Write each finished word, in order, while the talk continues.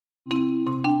Welcome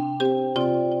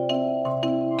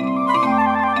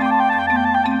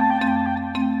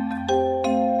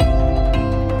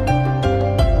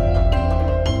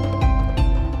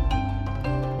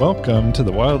to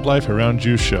the Wildlife Around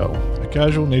You Show, a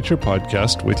casual nature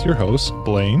podcast with your hosts,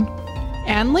 Blaine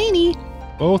and Lainey,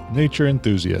 both nature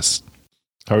enthusiasts.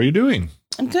 How are you doing?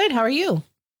 I'm good. How are you?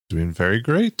 Doing very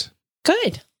great.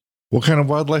 Good. What kind of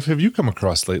wildlife have you come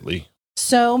across lately?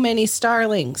 So many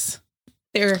starlings.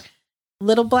 They're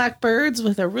little black birds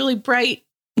with a really bright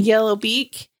yellow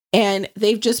beak, and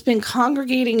they've just been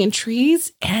congregating in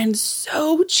trees and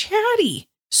so chatty,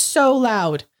 so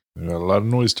loud. They got a lot of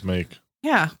noise to make.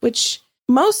 Yeah, which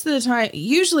most of the time,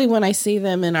 usually when I see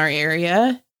them in our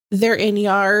area, they're in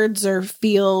yards or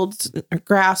fields or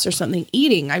grass or something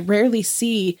eating. I rarely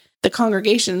see the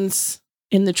congregations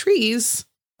in the trees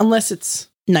unless it's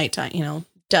nighttime,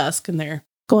 dusk, and they're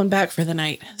going back for the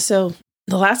night. So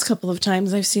the last couple of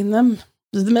times I've seen them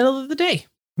is the middle of the day.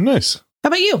 Nice. How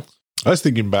about you? I was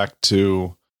thinking back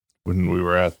to when we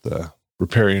were at the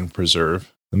riparian preserve,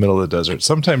 in the middle of the desert.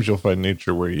 Sometimes you'll find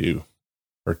nature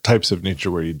or types of nature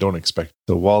where you don't expect.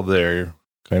 So while they're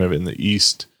kind of in the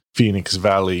East Phoenix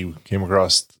Valley, we came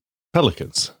across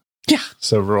pelicans. Yeah.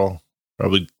 Several,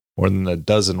 probably more than a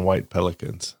dozen white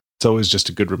pelicans. It's always just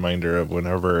a good reminder of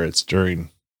whenever it's during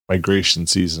migration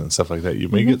season and stuff like that, you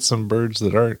may get some birds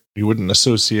that you wouldn't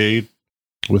associate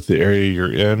with the area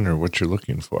you're in or what you're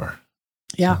looking for.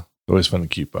 Yeah. So it's always fun to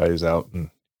keep eyes out and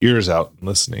ears out and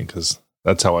listening, because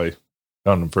that's how I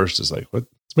found them first, is like, what's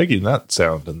making that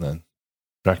sound? And then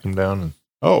track them down and,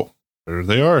 oh, there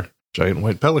they are. Giant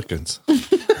white pelicans.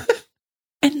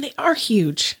 And they are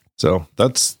huge. So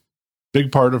that's a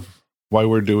big part of why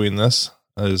we're doing this,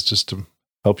 is just to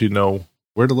help you know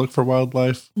where to look for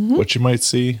wildlife, what you might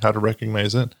see, how to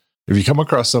recognize it. If you come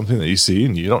across something that you see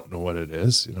and you don't know what it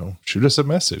is, shoot us a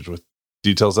message with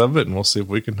details of it, and we'll see if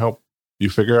we can help you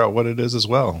figure out what it is as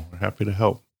well. We're happy to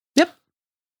help. Yep.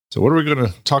 So what are we going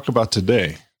to talk about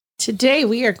today? Today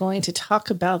we are going to talk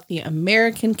about the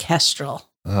American Kestrel.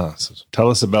 So tell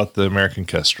us about the American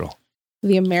Kestrel.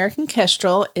 The American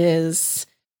Kestrel is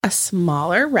a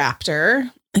smaller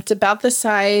raptor. It's about the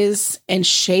size and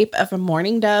shape of a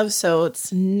mourning dove, so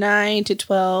it's 9 to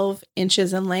 12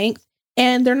 inches in length,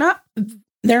 and they're not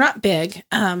big.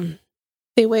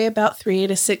 They weigh about 3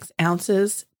 to 6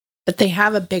 ounces, but they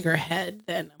have a bigger head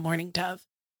than a mourning dove.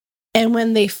 And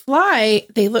when they fly,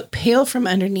 they look pale from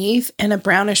underneath and a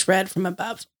brownish red from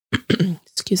above.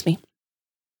 Excuse me.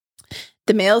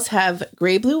 The males have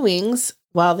gray-blue wings,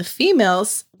 while the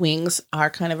females' wings are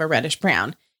kind of a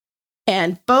reddish-brown.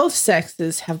 And both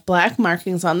sexes have black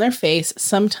markings on their face,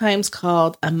 sometimes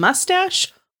called a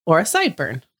mustache or a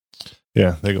sideburn.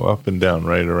 Yeah, they go up and down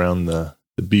right around the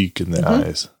beak and the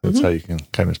eyes. That's how you can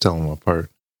kind of tell them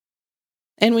apart.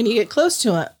 And when you get close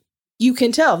to it, you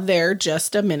can tell they're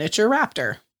just a miniature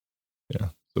raptor. Yeah.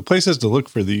 So places to look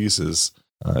for these is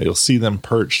you'll see them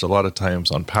perched a lot of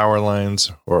times on power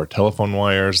lines or telephone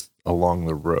wires along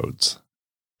the roads,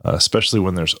 especially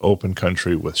when there's open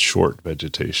country with short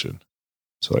vegetation.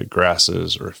 So like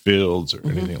grasses or fields or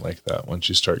anything like that. Once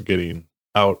you start getting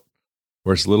out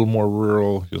where it's a little more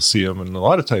rural, you'll see them. And a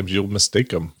lot of times you'll mistake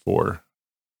them for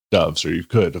doves, or you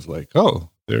could have like, oh,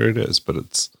 there it is. But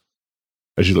it's,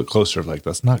 as you look closer, like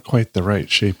that's not quite the right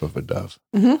shape of a dove.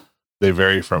 They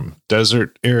vary from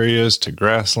desert areas to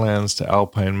grasslands to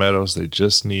alpine meadows. They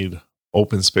just need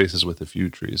open spaces with a few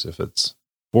trees. If it's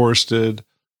forested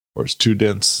or it's too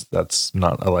dense, that's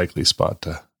not a likely spot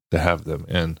to have them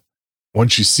in.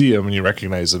 Once you see them and you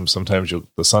recognize them, sometimes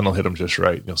the sun will hit them just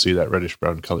right, and you'll see that reddish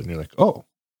brown color, and you're like, oh,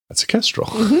 that's a kestrel.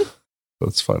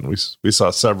 That's fun. We saw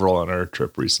several on our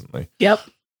trip recently. Yep.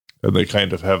 And they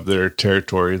kind of have their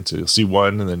territory, and so you'll see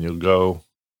one, and then you'll go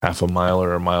half a mile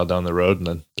or a mile down the road, and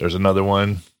then there's another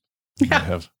one.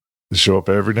 Yeah. They show up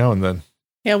every now and then.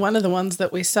 Yeah, one of the ones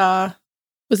that we saw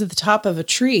was at the top of a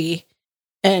tree,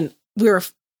 and we were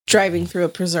driving through a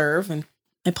preserve, and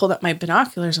I pulled up my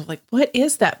binoculars. I'm like, what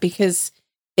is that? Because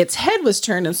its head was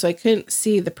turned, and so I couldn't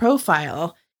see the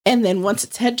profile. And then once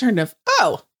its head turned, it's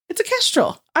a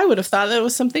kestrel. I would have thought that it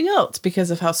was something else because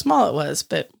of how small it was.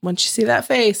 But once you see that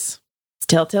face, it's a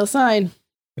telltale sign.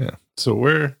 Yeah. So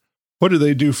what do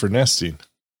they do for nesting?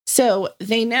 So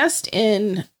they nest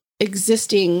in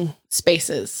existing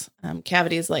spaces,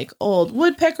 cavities like old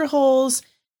woodpecker holes,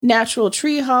 natural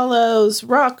tree hollows,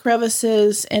 rock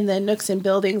crevices, and then nooks in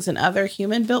buildings and other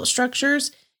human-built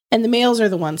structures. And the males are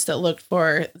the ones that look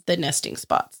for the nesting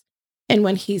spots. And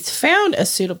when he's found a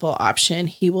suitable option,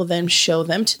 he will then show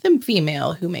them to the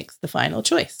female, who makes the final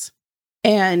choice.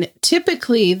 And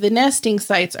typically, the nesting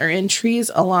sites are in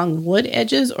trees along wood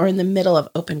edges or in the middle of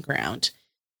open ground.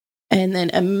 And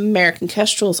then American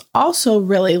kestrels also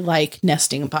really like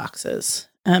nesting boxes.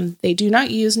 They do not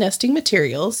use nesting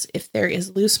materials. If there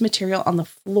is loose material on the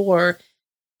floor,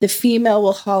 the female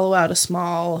will hollow out a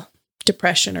small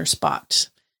depression or spot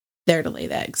there to lay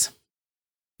the eggs.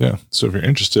 Yeah. So if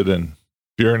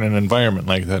you're in an environment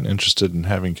like that and interested in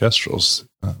having kestrels,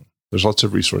 there's lots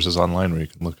of resources online where you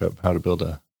can look up how to build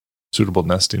a suitable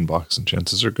nesting box, and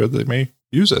chances are good they may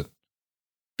use it.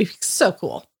 It'd be so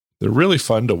cool. They're really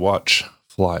fun to watch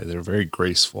fly. They're very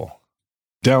graceful.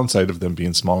 Downside of them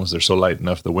being small is they're so light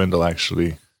enough the wind will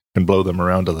actually can blow them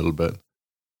around a little bit.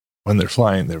 When they're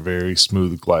flying, they're very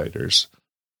smooth gliders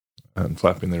and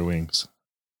flapping their wings.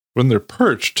 When they're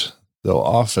perched, they'll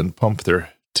often pump their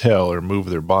tail or move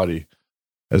their body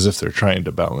as if they're trying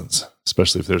to balance.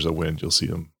 Especially if there's a wind, you'll see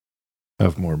them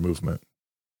have more movement.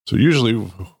 So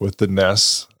usually with the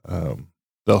nests,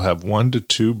 they'll have 1 to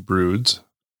 2 broods,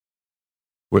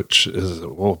 which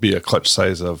will be a clutch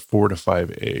size of 4 to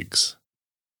 5 eggs.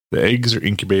 The eggs are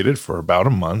incubated for about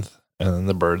a month, and then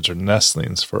the birds are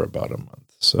nestlings for about a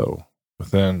month. So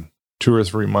within 2 or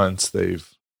 3 months, they've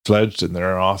fledged and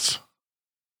they're off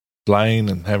flying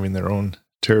and having their own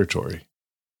territory.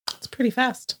 It's pretty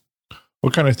fast.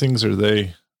 What kind of things are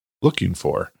they looking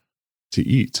for to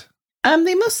eat?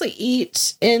 They mostly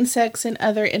eat insects and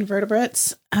other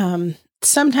invertebrates.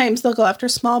 Sometimes they'll go after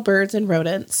small birds and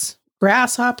rodents,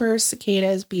 grasshoppers,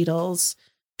 cicadas, beetles,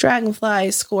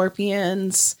 dragonflies,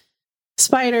 scorpions,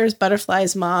 spiders,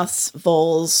 butterflies, moths,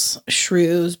 voles,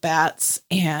 shrews, bats,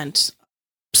 and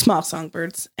small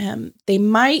songbirds. They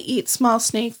might eat small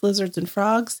snakes, lizards, and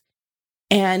frogs,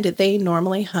 and they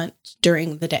normally hunt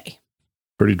during the day.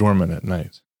 Pretty dormant at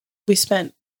night. We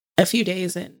spent a few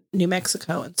days in New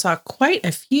Mexico and saw quite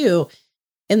a few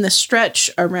in the stretch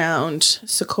around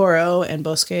Socorro and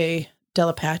Bosque del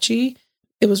Apache.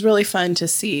 It was really fun to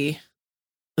see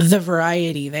the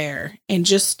variety there and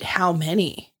just how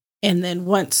many. And then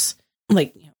once,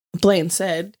 like Blaine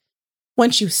said,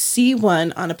 once you see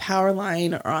one on a power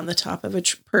line or on the top of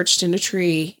perched in a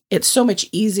tree, it's so much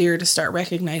easier to start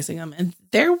recognizing them. And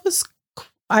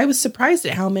I was surprised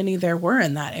at how many there were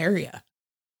in that area.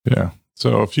 Yeah.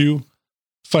 So a few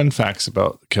fun facts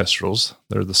about kestrels.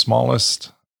 They're the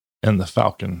smallest in the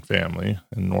falcon family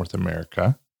in North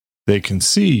America. They can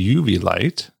see UV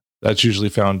light. That's usually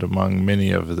found among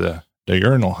many of the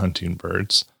diurnal hunting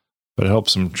birds, but it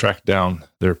helps them track down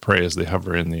their prey as they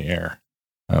hover in the air.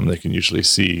 They can usually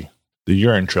see the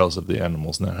urine trails of the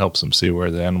animals, and that helps them see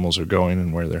where the animals are going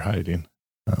and where they're hiding.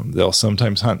 They'll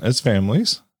sometimes hunt as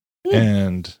families,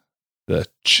 and the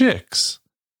chicks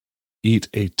eat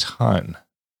a ton.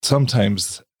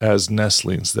 Sometimes as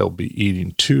nestlings, they'll be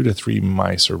eating 2 to 3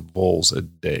 mice or voles a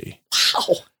day.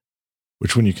 Wow.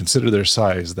 Which when you consider their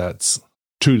size, that's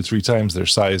 2 to 3 times their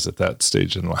size at that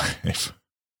stage in life.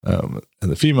 And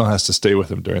the female has to stay with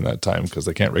them during that time because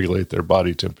they can't regulate their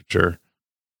body temperature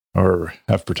or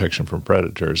have protection from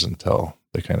predators until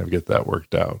they kind of get that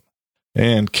worked out.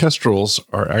 And kestrels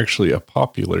are actually a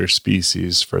popular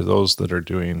species for those that are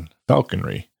doing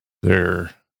falconry.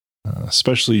 They're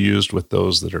especially used with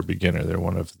those that are beginner. They're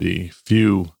one of the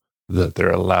few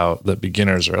that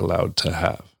beginners are allowed to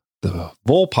have. The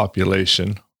vole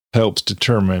population helps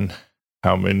determine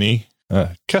how many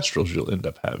kestrels you'll end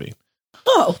up having.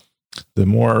 Oh. The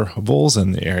more voles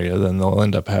in the area, then they'll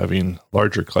end up having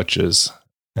larger clutches,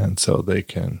 and so they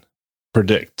can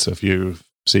predict. So if you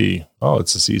see,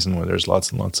 it's a season where there's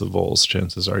lots and lots of voles,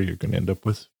 chances are you're going to end up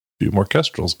with a few more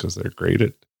kestrels because they're great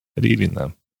at eating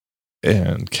them.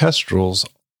 And kestrels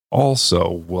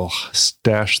also will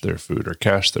stash their food or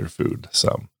cache their food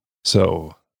some.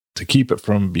 So to keep it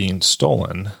from being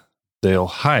stolen, they'll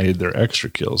hide their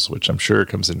extra kills, which I'm sure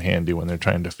comes in handy when they're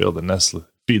trying to feed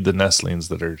the nestlings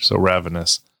that are so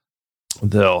ravenous.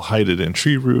 They'll hide it in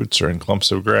tree roots or in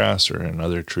clumps of grass or in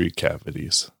other tree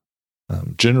cavities.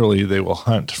 Generally, they will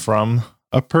hunt from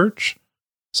a perch.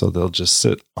 So they'll just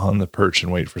sit on the perch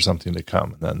and wait for something to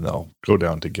come, and then they'll go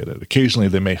down to get it. Occasionally,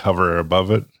 they may hover above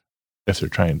it if they're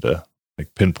trying to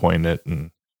pinpoint it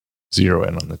and zero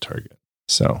in on the target.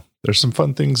 So there's some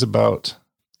fun things about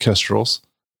kestrels.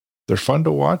 They're fun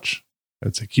to watch.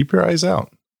 I'd say keep your eyes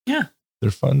out. Yeah. They're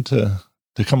fun to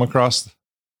come across. It's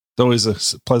always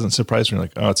a pleasant surprise when you're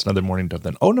like, it's another mourning dove.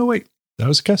 Then, no, wait, that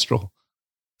was a kestrel.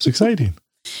 It's exciting.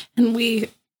 And we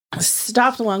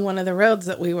stopped along one of the roads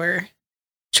that we were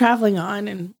traveling on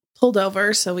and pulled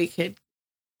over so we could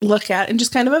look at and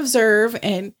just kind of observe.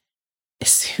 And as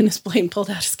soon as Blaine pulled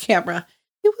out his camera,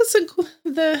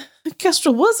 the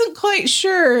kestrel wasn't quite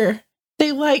sure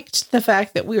they liked the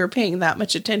fact that we were paying that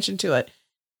much attention to it.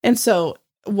 And so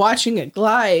watching it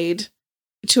glide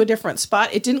to a different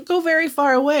spot, it didn't go very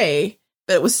far away,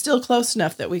 but it was still close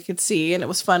enough that we could see. And it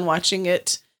was fun watching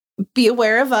it be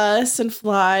aware of us and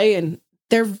fly. And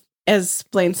they're, as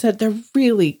Blaine said, they're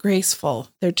really graceful.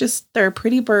 They're a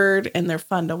pretty bird and they're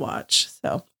fun to watch.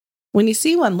 So when you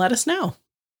see one, let us know.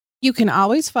 You can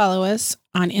always follow us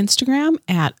on Instagram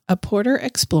at A Porter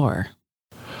Explorer.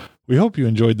 We hope you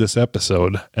enjoyed this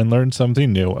episode and learned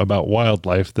something new about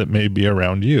wildlife that may be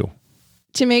around you.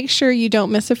 To make sure you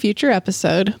don't miss a future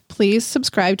episode, please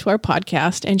subscribe to our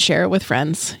podcast and share it with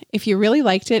friends. If you really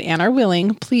liked it and are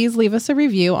willing, please leave us a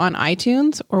review on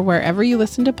iTunes or wherever you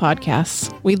listen to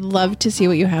podcasts. We'd love to see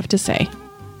what you have to say.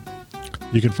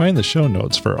 You can find the show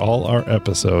notes for all our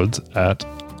episodes at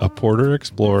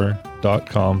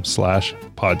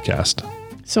aporterexplorer.com/podcast.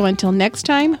 So until next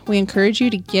time, we encourage you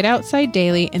to get outside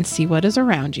daily and see what is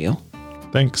around you.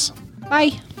 Thanks.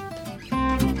 Bye.